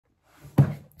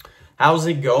How's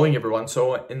it going, everyone?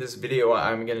 So in this video,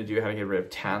 I'm going to do how to get rid of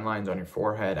tan lines on your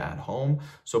forehead at home.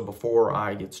 So before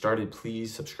I get started,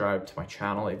 please subscribe to my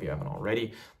channel if you haven't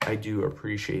already. I do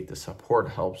appreciate the support,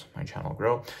 it helps my channel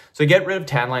grow. So get rid of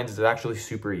tan lines is actually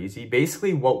super easy.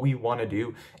 Basically, what we want to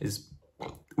do is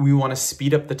we want to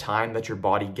speed up the time that your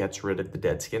body gets rid of the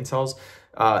dead skin cells.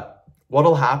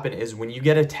 What'll happen is when you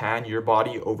get a tan, your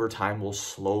body over time will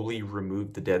slowly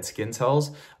remove the dead skin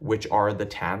cells, which are the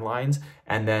tan lines,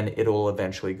 and then it'll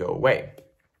eventually go away.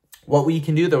 What we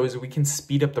can do though is we can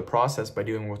speed up the process by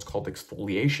doing what's called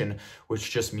exfoliation, which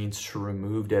just means to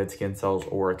remove dead skin cells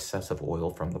or excessive oil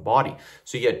from the body.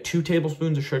 So you get 2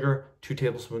 tablespoons of sugar, 2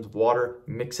 tablespoons of water,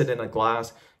 mix it in a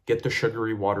glass, get the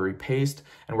sugary, watery paste,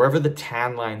 and wherever the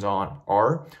tan lines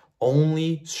are,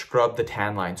 only scrub the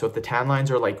tan line. So if the tan lines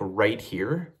are like right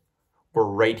here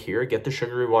or right here, get the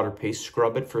sugary water paste,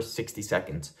 scrub it for 60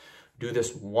 seconds. Do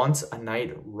this once a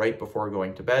night right before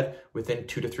going to bed. Within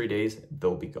 2 to 3 days,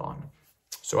 they'll be gone.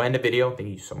 So end the video. Thank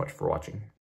you so much for watching.